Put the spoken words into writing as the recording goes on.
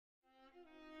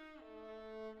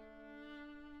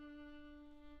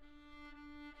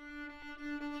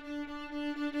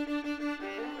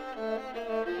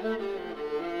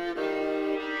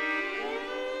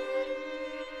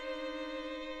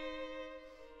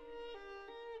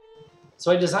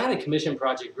So I designed the commission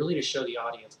project really to show the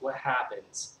audience what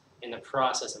happens in the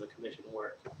process of a commission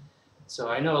work. So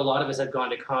I know a lot of us have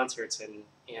gone to concerts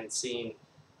and seen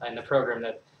in the program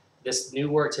that this new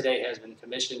work today has been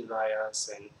commissioned by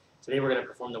us, and today we're going to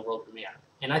perform the world premiere.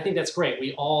 And I think that's great.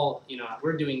 We all,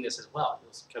 we're doing this as well.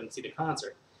 You'll come and see the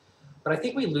concert. But I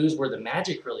think we lose where the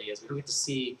magic really is. We don't get to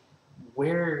see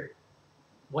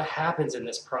what happens in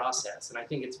this process. And I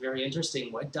think it's very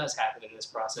interesting what does happen in this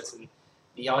process, and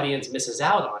the audience misses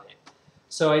out on it.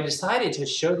 So I decided to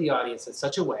show the audience in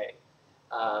such a way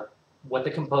what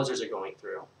the composers are going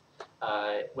through.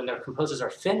 When their composers are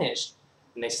finished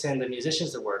and they send the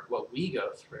musicians to work, what we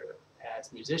go through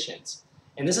as musicians.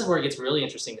 And this is where it gets really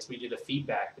interesting, is we do the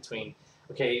feedback between,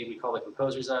 okay, we call the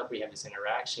composers up, we have this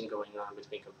interaction going on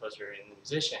between composer and the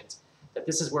musicians, that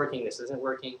this is working, this isn't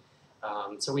working.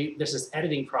 So there's this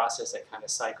editing process that kind of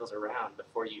cycles around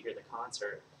before you hear the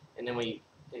concert. And then we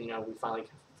finally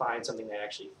find something that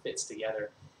actually fits together,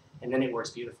 and then it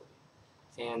works beautifully.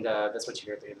 And that's what you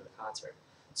hear at the end of the concert.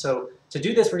 So to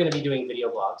do this, we're going to be doing video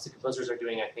blogs. The composers are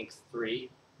doing, I think, three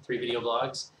video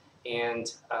blogs,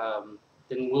 and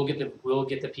then we'll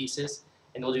get the pieces,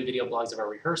 and we'll do video blogs of our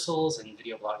rehearsals and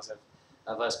video blogs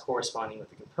of us corresponding with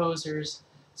the composers.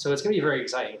 So it's going to be a very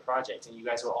exciting project, and you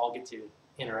guys will all get to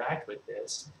interact with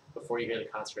this before you hear the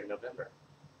concert in November.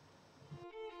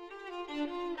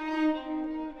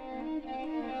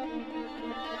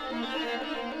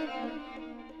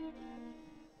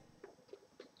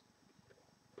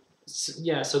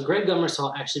 So Greg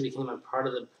Gummersall actually became a part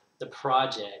of the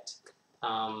project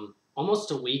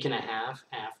almost a week and a half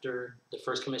after the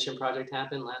first commission project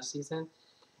happened last season.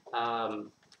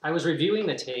 I was reviewing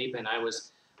the tape, and I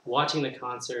was watching the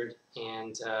concert,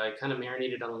 and kind of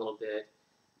marinated on a little bit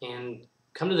and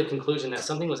come to the conclusion that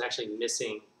something was actually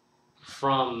missing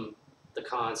from the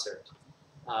concert.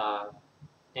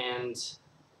 And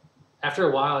after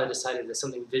a while, I decided that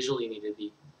something visually needed to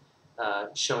be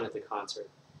shown at the concert.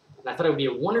 And I thought it would be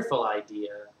a wonderful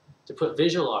idea to put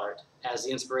visual art as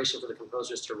the inspiration for the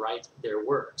composers to write their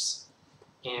works.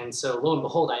 And so lo and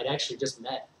behold, I had actually just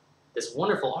met this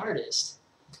wonderful artist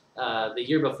the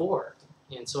year before.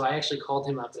 And so I actually called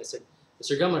him up and I said,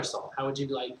 Mr. Gummersall,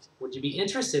 would you be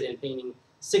interested in painting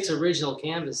 6 original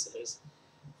canvases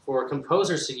for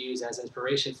composers to use as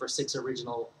inspiration for 6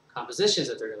 original compositions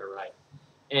that they're going to write?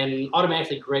 And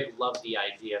automatically Greg loved the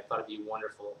idea, thought it'd be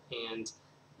wonderful. And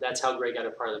that's how Greg got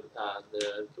a part of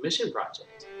the commission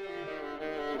project.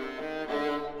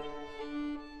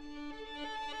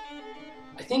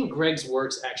 I think Greg's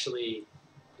works actually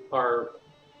are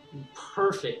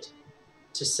perfect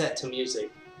to set to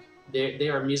music. They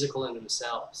are musical in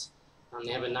themselves.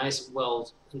 They have a nice,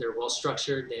 they're well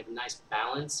structured, they have a nice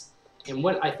balance. And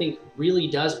what I think really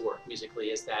does work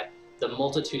musically is that the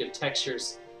multitude of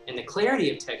textures and the clarity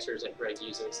of textures that Greg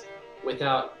uses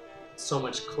without so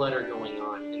much clutter going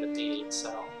on in the painting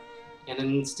itself. And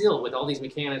then still, with all these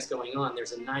mechanics going on,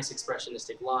 there's a nice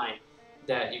expressionistic line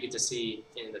that you get to see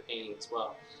in the painting as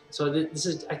well. So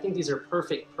I think these are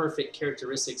perfect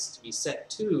characteristics to be set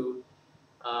to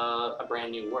a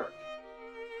brand new work.